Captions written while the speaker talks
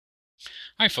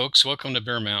Hi folks, welcome to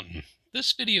Bear Mountain.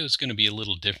 This video is going to be a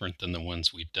little different than the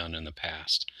ones we've done in the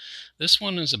past. This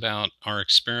one is about our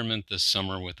experiment this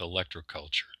summer with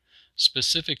electroculture,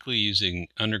 specifically using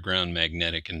underground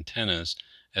magnetic antennas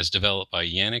as developed by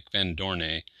Yannick Van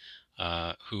Doorne,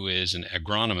 who is an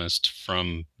agronomist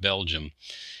from Belgium.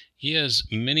 He has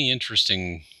many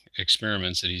interesting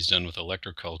experiments that he's done with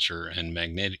electroculture and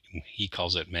he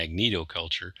calls it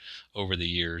magnetoculture over the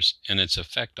years, and its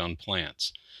effect on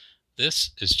plants.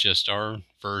 This is just our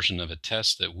version of a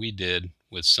test that we did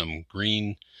with some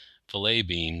green fillet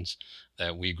beans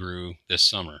that we grew this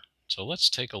summer. So let's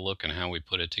take a look at how we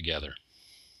put it together.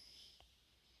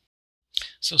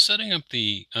 So setting up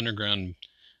the underground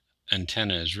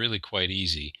antenna is really quite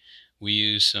easy. We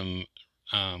use some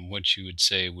what you would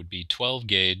say would be 12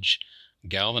 gauge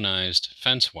galvanized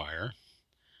fence wire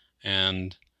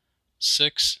and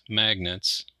 6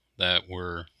 magnets that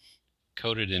were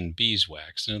coated in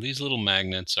beeswax. Now these little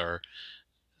magnets are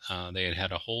they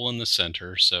had a hole in the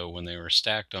center, so when they were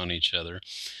stacked on each other,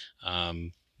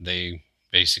 they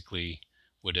basically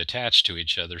would attach to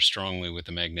each other strongly with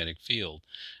the magnetic field.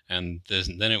 And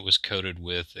then it was coated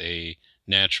with a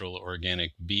natural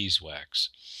organic beeswax.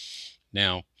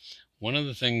 Now, one of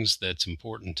the things that's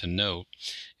important to note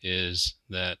is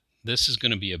that this is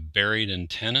going to be a buried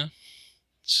antenna,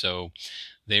 so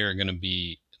they are going to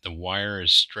be, the wire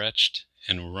is stretched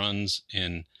and runs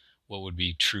in what would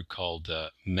be called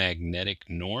magnetic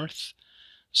north.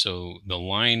 So the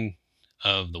line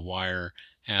of the wire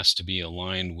has to be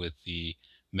aligned with the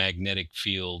magnetic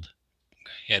field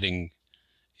heading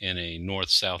in a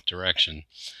north-south direction.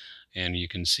 And you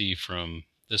can see from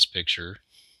this picture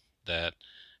that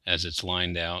as it's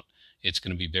lined out, it's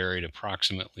going to be buried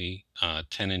approximately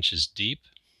 10 inches deep.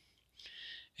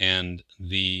 And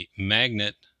the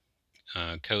magnet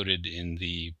coated in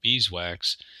the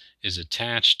beeswax is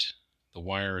attached, the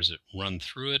wire is run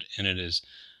through it, and it is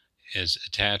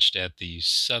attached at the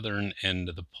southern end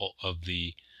of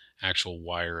the actual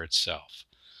wire itself.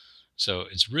 So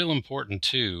it's real important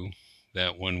too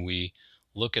that when we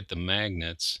look at the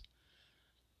magnets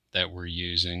that we're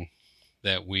using,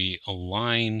 that we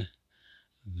align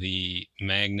the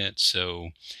magnet so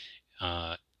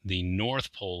the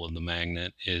north pole of the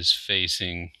magnet is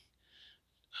facing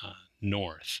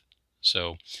north.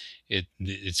 So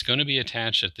it's going to be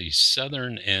attached at the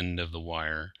southern end of the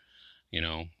wire,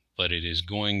 but it is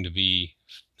going to be,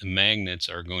 the magnets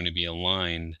are going to be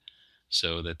aligned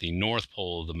so that the north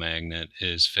pole of the magnet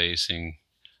is facing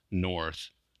north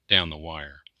down the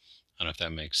wire. I don't know if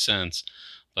that makes sense,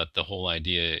 but the whole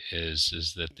idea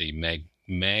is that the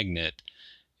magnet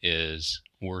is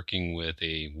working with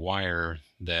a wire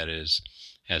that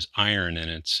has iron in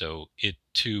it, so it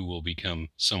too will become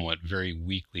somewhat very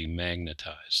weakly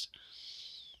magnetized.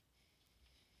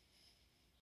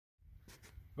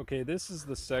 Okay, this is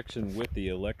the section with the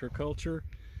electroculture,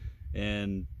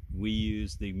 and we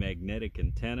use the magnetic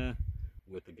antenna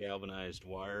with the galvanized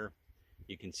wire.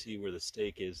 You can see where the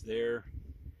stake is there,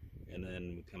 and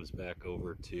then it comes back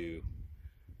over to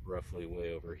roughly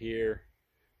way over here.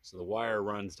 So the wire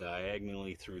runs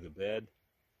diagonally through the bed,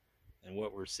 and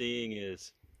what we're seeing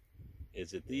is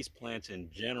that these plants in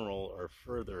general are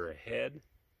further ahead,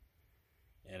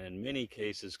 and in many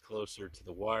cases closer to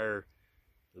the wire,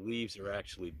 the leaves are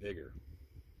actually bigger.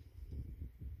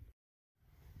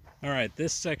 All right,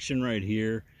 this section right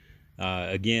here,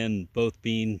 again, both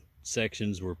bean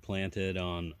sections were planted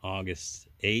on August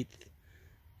 8th,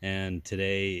 and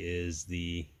today is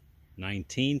the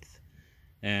 19th,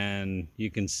 and you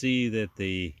can see that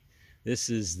this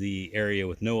is the area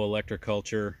with no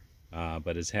electroculture,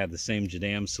 but has had the same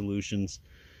Jadam solutions.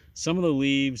 Some of the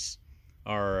leaves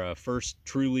are first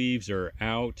true leaves are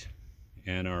out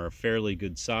and are a fairly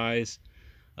good size.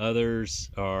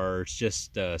 Others are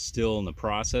just still in the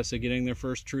process of getting their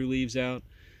first true leaves out.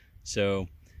 So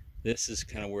this is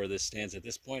kind of where this stands at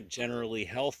this point. Generally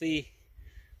healthy.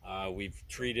 We've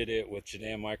treated it with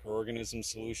Jadam microorganism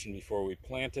solution before we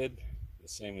planted, the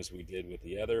same as we did with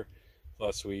the other.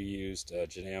 Plus we used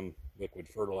Jadam liquid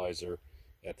fertilizer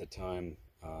at the time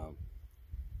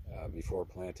before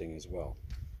planting as well.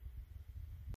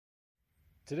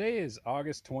 Today is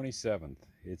August 27th.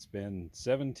 It's been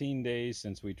 17 days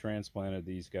since we transplanted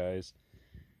these guys,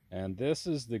 and this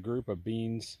is the group of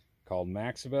beans called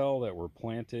Maxwell that were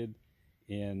planted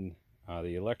in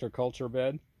the electroculture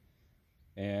bed.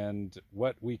 And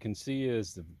what we can see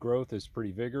is the growth is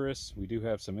pretty vigorous. We do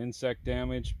have some insect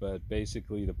damage, but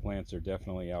basically the plants are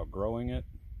definitely outgrowing it.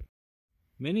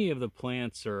 Many of the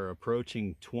plants are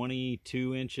approaching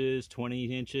 22 inches,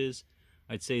 20 inches.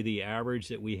 I'd say the average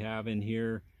that we have in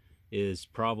here is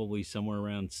probably somewhere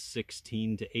around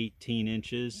 16 to 18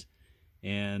 inches,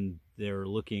 and they're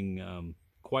looking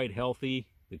quite healthy.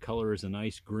 The color is a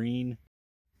nice green.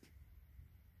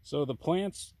 So the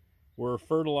plants were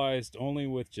fertilized only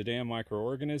with Jadam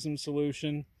microorganism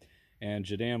solution and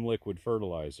Jadam liquid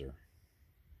fertilizer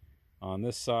on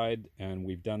this side, and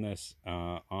we've done this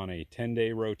on a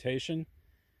 10-day rotation,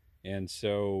 and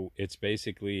so it's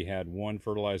basically had one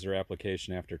fertilizer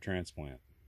application after transplant.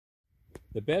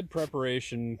 The bed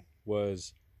preparation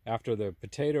was after the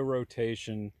potato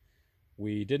rotation.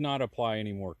 We did not apply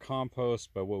any more compost,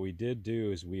 but what we did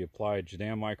do is we applied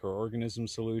Jadam microorganism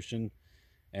solution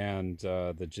and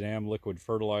the Jadam liquid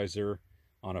fertilizer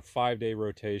on a 5-day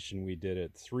rotation. We did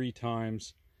it 3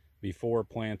 times before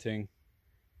planting,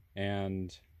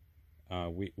 and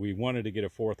we wanted to get a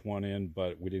 4th one in,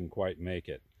 but we didn't quite make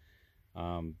it.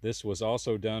 This was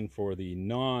also done for the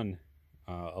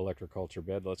non-electroculture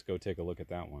bed. Let's go take a look at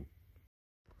that one.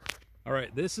 All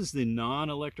right, this is the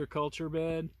non-electroculture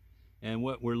bed, and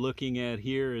what we're looking at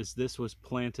here is this was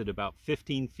planted about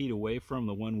 15 feet away from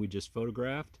the one we just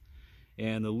photographed,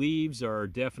 and the leaves are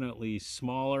definitely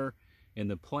smaller, and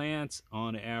the plants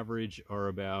on average are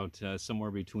about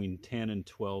somewhere between 10 and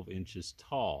 12 inches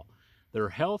tall. They're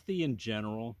healthy in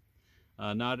general,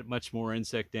 not much more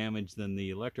insect damage than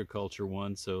the electroculture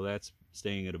one, so that's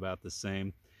staying at about the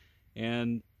same.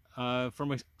 And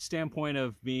from a standpoint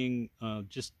of being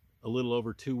just a little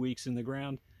over 2 weeks in the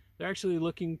ground, they're actually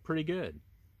looking pretty good.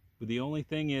 But the only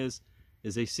thing is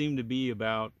they seem to be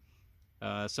about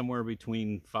somewhere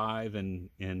between 5 and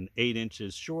 8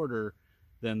 inches shorter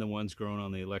than the ones grown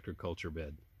on the electroculture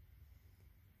bed.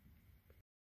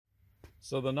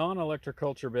 So the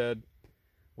non-electroculture bed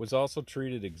was also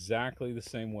treated exactly the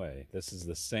same way. This is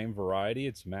the same variety.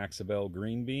 It's Maxabel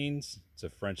green beans. It's a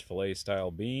French fillet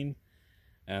style bean,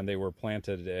 and they were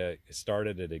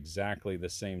started at exactly the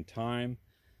same time.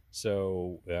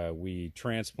 So we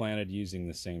transplanted using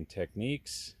the same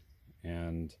techniques,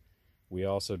 and we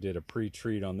also did a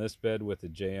pre-treat on this bed with the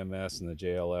JMS and the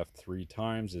JLF 3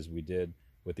 times as we did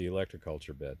with the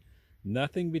electroculture bed.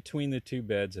 Nothing between the 2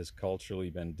 beds has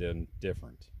culturally been done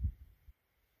different.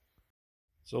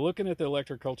 So looking at the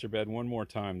electroculture bed one more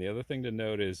time, the other thing to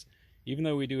note is even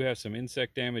though we do have some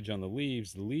insect damage on the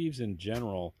leaves in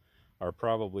general are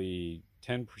probably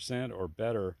 10% or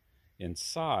better in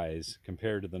size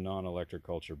compared to the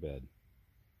non-electroculture bed.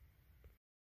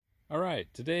 All right,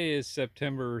 today is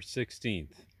September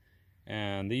 16th,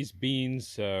 and these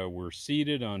beans were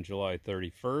seeded on July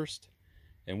 31st.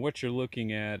 And what you're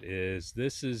looking at is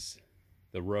this is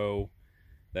the row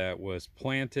that was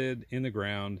planted in the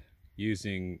ground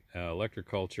using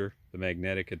electroculture, the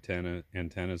magnetic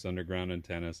antennas, underground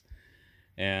antennas.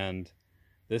 And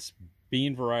this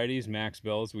bean variety is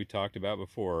Maxabel, as we talked about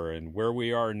before. And where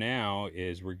we are now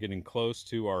is we're getting close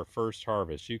to our first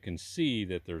harvest. You can see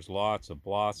that there's lots of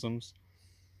blossoms.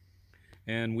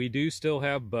 And we do still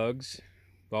have bugs,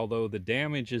 although the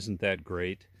damage isn't that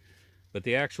great. But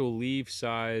the actual leaf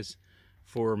size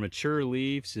for mature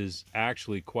leaves is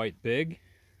actually quite big.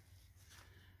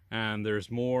 And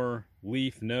there's more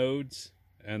leaf nodes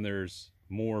and there's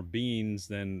more beans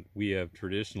than we have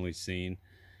traditionally seen.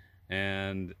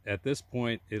 And at this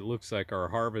point, it looks like our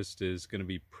harvest is going to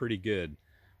be pretty good.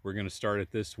 We're going to start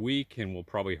it this week, and we'll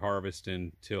probably harvest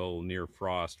until near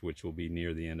frost, which will be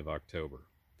near the end of October.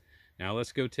 Now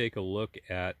let's go take a look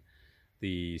at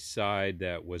the side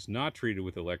that was not treated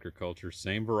with electroculture.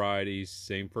 Same varieties,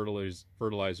 same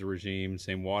fertilizer regime,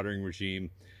 same watering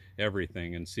regime,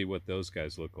 everything, and see what those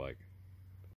guys look like.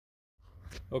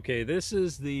 Okay, this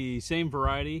is the same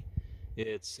variety.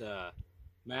 It's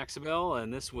Maxabel,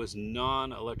 and this was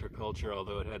non-electroculture,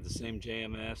 although it had the same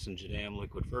JMS and Jadam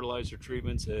liquid fertilizer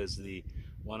treatments as the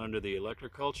one under the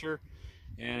electroculture.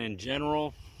 And in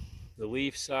general, the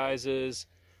leaf sizes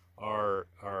are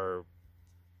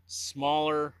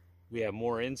smaller. We have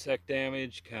more insect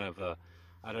damage, kind of a,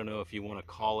 I don't know if you want to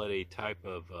call it a type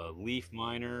of leaf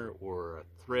miner or a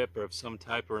thrip of some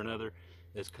type or another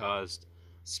that's caused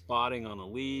spotting on the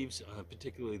leaves,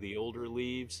 particularly the older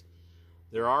leaves.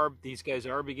 These guys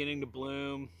are beginning to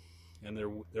bloom, and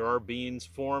there are beans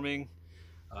forming.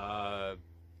 The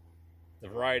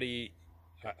variety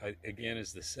again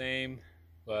is the same,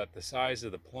 but the size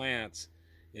of the plants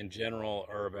in general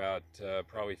are about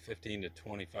probably 15 to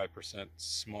 25%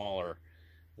 smaller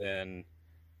than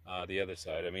the other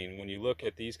side. I mean, when you look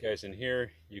at these guys in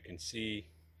here, you can see,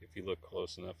 if you look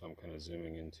close enough, I'm kind of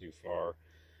zooming in too far,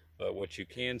 but what you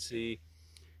can see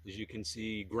is you can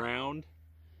see ground,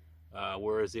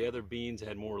 whereas the other beans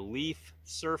had more leaf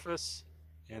surface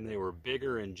and they were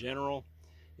bigger in general.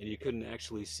 and you couldn't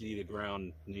actually see the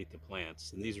ground beneath the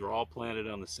plants. And these were all planted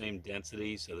on the same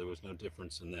density, so there was no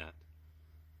difference in that.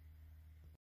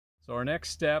 So our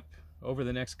next step over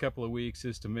the next couple of weeks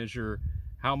is to measure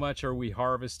how much are we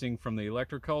harvesting from the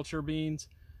electroculture beans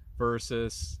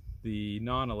versus the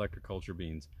non-electroculture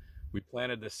beans. We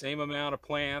planted the same amount of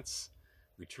plants,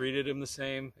 we treated them the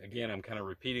same. Again, I'm kind of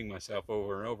repeating myself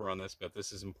over and over on this, but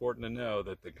this is important to know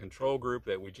that the control group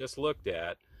that we just looked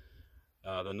at,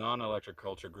 the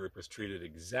non-electroculture group, was treated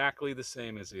exactly the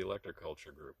same as the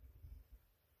electroculture group.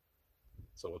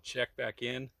 So we'll check back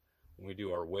in when we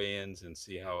do our weigh-ins and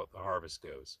see how the harvest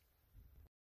goes.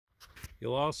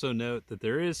 You'll also note that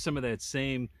there is some of that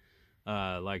same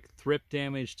like thrip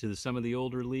damage to some of the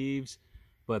older leaves,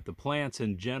 but the plants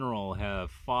in general have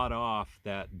fought off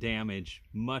that damage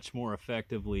much more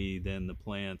effectively than the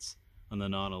plants on the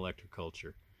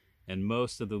non-electroculture. And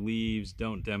most of the leaves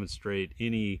don't demonstrate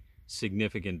any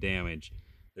significant damage.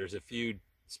 There's a few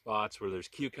spots where there's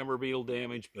cucumber beetle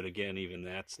damage, but again, even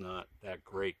that's not that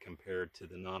great compared to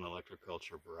the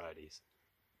non-electroculture varieties.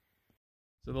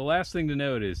 So the last thing to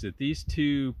note is that these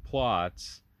two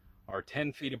plots are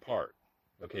 10 feet apart.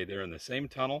 Okay, they're in the same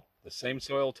tunnel, the same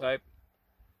soil type.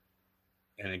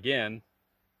 And again,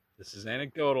 this is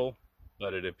anecdotal,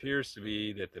 but it appears to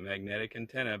be that the magnetic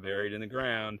antenna buried in the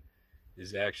ground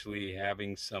is actually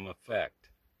having some effect.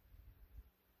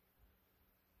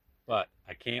 But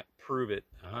I can't prove it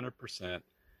 100%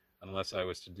 unless I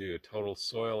was to do a total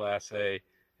soil assay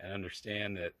and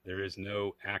understand that there is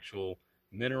no actual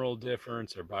mineral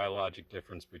difference or biologic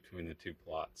difference between the two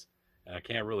plots. And I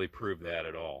can't really prove that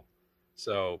at all.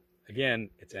 So again,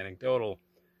 it's anecdotal.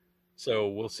 So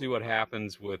we'll see what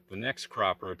happens with the next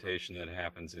crop rotation that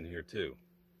happens in here too.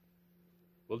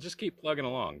 We'll just keep plugging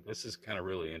along. This is kind of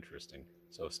really interesting.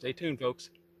 So stay tuned, folks.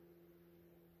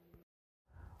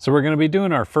 So we're going to be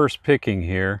doing our first picking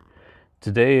here.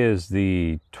 Today is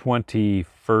the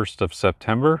 21st of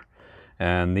September,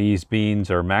 and these beans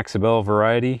are Maxibel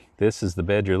variety. This is the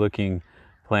bed you're looking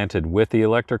planted with the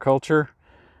electroculture.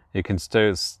 You can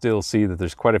still see that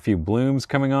there's quite a few blooms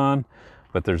coming on,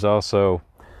 but there's also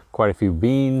quite a few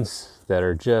beans that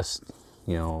are just,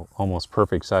 you know, almost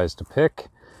perfect size to pick.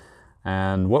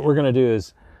 And what we're going to do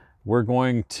is we're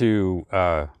going to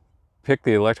pick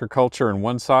the electroculture in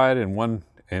one side and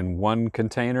one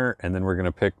container, and then we're going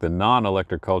to pick the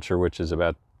non-electroculture, which is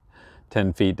about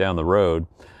 10 feet down the road,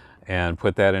 and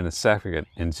put that in a second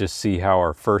and just see how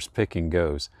our first picking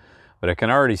goes. But I can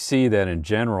already see that in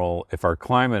general, if our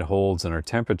climate holds and our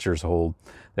temperatures hold,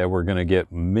 that we're going to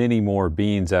get many more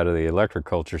beans out of the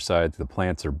electroculture side. The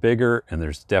plants are bigger and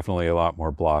there's definitely a lot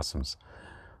more blossoms.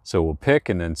 So we'll pick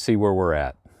and then see where we're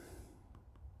at.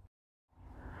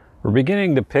 We're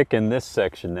beginning to pick in this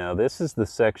section now. This is the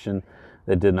section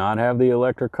that did not have the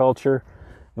electroculture.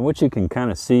 And what you can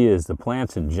kind of see is the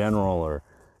plants in general are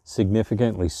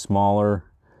significantly smaller.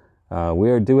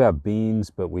 We do have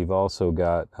beans, but we've also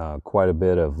got quite a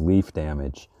bit of leaf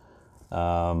damage.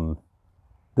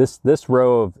 This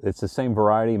row of, it's the same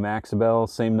variety, Maxibel,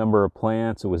 same number of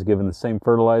plants. It was given the same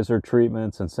fertilizer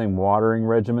treatments and same watering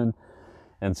regimen.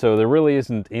 And so there really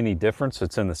isn't any difference.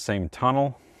 It's in the same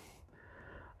tunnel.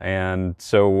 And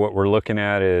so what we're looking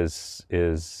at is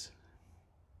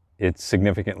it's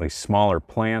significantly smaller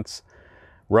plants.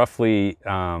 Roughly,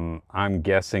 I'm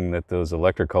guessing that those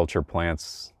electroculture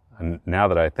plants, now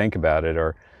that I think about it,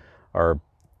 are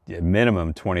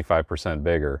minimum 25%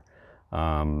 bigger.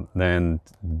 Then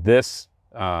this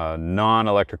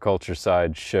non-electroculture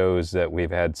side shows that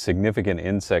we've had significant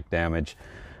insect damage,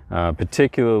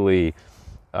 particularly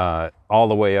all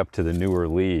the way up to the newer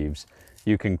leaves.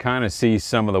 You can kind of see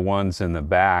some of the ones in the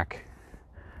back.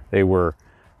 They were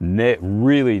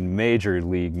really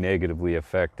majorly negatively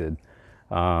affected.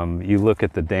 You look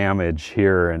at the damage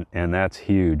here and that's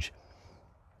huge.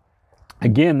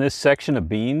 Again, this section of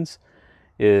beans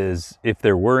is, if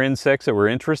there were insects that were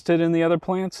interested in the other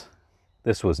plants,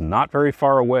 this was not very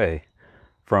far away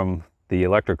from the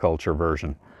electroculture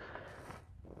version.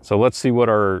 So let's see what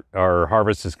our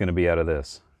harvest is going to be out of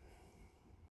this.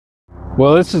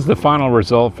 Well, this is the final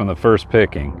result from the first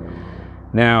picking.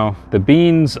 Now, the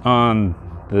beans on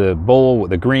the bowl,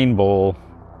 the green bowl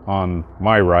on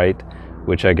my right,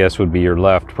 which I guess would be your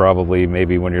left probably,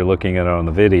 maybe when you're looking at it on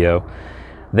the video,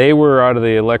 they were out of the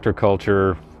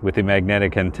electroculture with the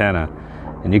magnetic antenna.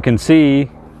 And you can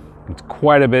see it's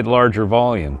quite a bit larger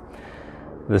volume.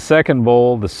 The second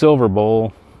bowl, the silver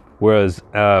bowl, was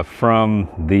from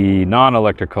the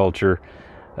non-electroculture,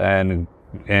 and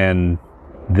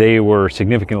they were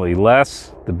significantly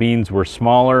less. The beans were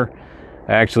smaller.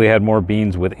 I actually had more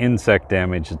beans with insect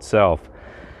damage itself.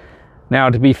 Now,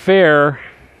 to be fair,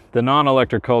 The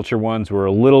non-electroculture ones were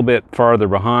a little bit farther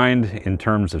behind in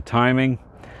terms of timing.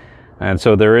 And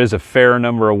so there is a fair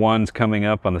number of ones coming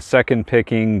up on the second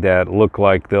picking that look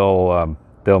like they'll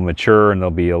mature and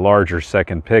there'll be a larger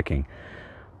second picking.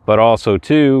 But also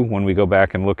too, when we go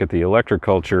back and look at the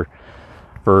electroculture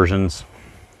versions,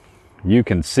 you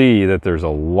can see that there's a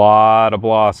lot of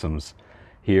blossoms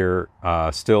here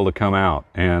still to come out,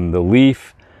 and the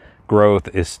leaf growth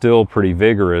is still pretty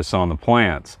vigorous on the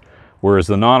plants, whereas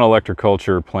the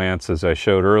non-electroculture plants, as I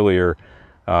showed earlier,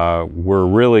 were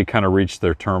really kind of reached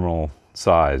their terminal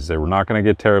size. They were not going to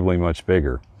get terribly much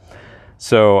bigger.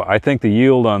 So I think the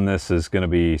yield on this is going to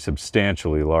be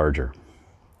substantially larger.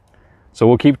 So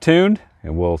we'll keep tuned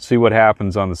and we'll see what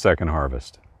happens on the second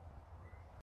harvest.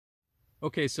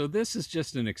 Okay, so this is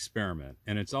just an experiment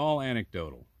and it's all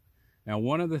anecdotal. Now,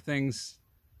 one of the things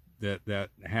that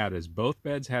had is both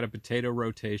beds had a potato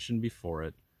rotation before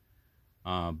it.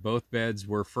 Both beds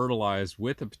were fertilized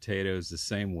with the potatoes the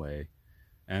same way.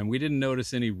 And we didn't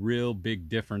notice any real big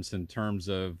difference in terms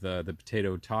of the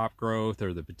potato top growth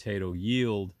or the potato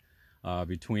yield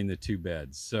between the two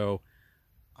beds. So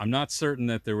I'm not certain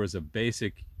that there was a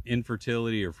basic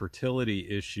infertility or fertility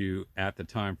issue at the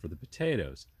time for the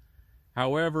potatoes.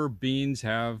 However, beans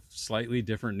have slightly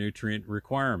different nutrient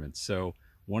requirements. So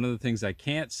one of the things I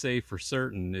can't say for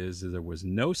certain is that there was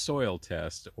no soil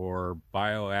test or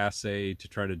bioassay to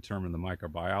try to determine the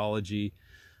microbiology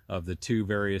of the two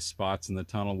various spots in the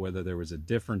tunnel, whether there was a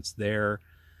difference there.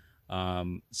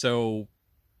 So,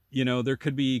 you know, there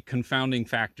could be confounding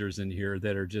factors in here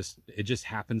that are it just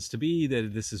happens to be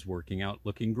that this is working out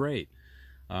looking great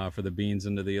for the beans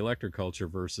into the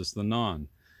electroculture versus the non.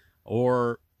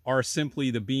 Or are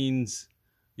simply the beans,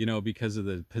 you know, because of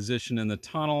the position in the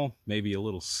tunnel, maybe a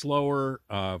little slower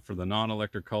for the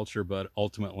non-electroculture, but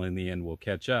ultimately in the end will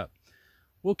catch up.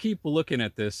 We'll keep looking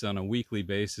at this on a weekly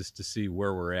basis to see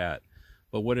where we're at.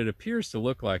 But what it appears to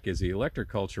look like is the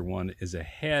electroculture one is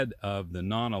ahead of the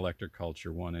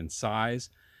non-electroculture one in size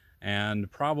and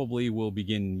probably will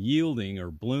begin yielding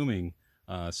or blooming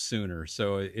sooner.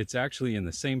 So it's actually in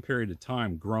the same period of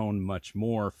time grown much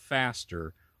more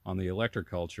faster on the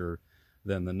electroculture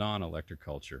than the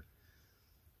non-electroculture.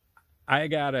 I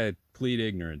gotta plead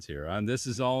ignorance here. This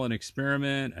is all an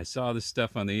experiment. I saw this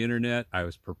stuff on the internet. I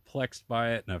was perplexed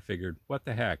by it, and I figured, what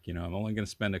the heck? You know, I'm only going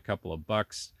to spend a couple of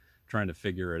bucks trying to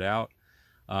figure it out.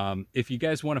 If you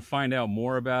guys want to find out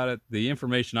more about it, the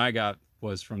information I got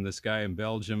was from this guy in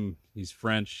Belgium. He's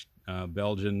French,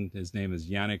 Belgian. His name is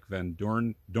Yannick Van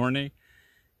Doorne,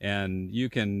 and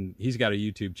he's got a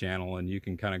YouTube channel, and you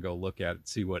can kind of go look at it,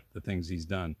 see what the things he's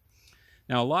done.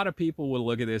 Now, a lot of people will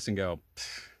look at this and go,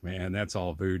 man, that's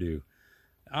all voodoo.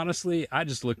 Honestly, I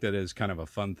just looked at it as kind of a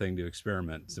fun thing to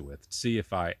experiment with, see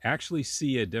if I actually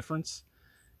see a difference.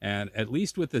 And at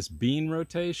least with this bean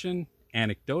rotation,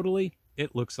 anecdotally,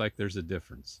 it looks like there's a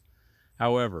difference.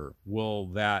 However, will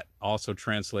that also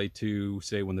translate to,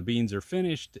 say, when the beans are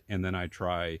finished, and then I'll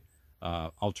try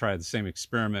the same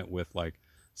experiment with like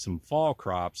some fall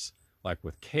crops, like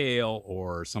with kale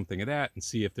or something of that, and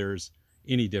see if there's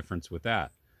any difference with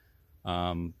that.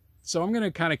 So I'm going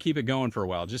to kind of keep it going for a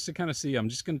while just to kind of see. I'm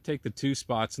just going to take the two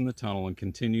spots in the tunnel and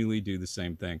continually do the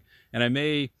same thing. And I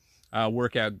may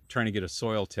work out trying to get a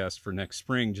soil test for next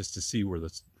spring just to see where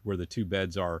the two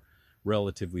beds are,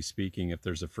 relatively speaking, if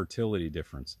there's a fertility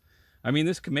difference. I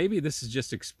mean, maybe this is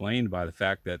just explained by the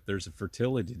fact that there's a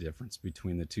fertility difference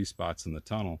between the two spots in the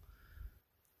tunnel.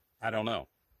 I don't know.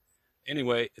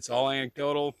 Anyway, it's all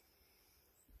anecdotal.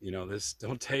 You know,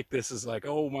 don't take this as like,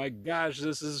 oh my gosh,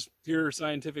 this is pure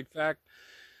scientific fact.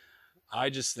 I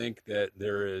just think that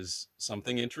there is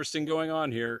something interesting going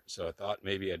on here. So I thought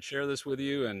maybe I'd share this with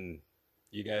you and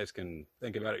you guys can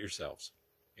think about it yourselves.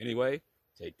 Anyway,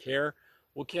 take care.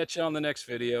 We'll catch you on the next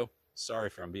video. Sorry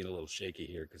for I'm being a little shaky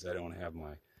here because I don't have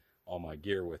all my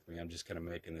gear with me. I'm just kind of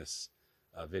making this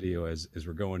video as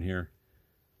we're going here.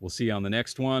 We'll see you on the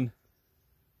next one.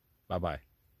 Bye-bye.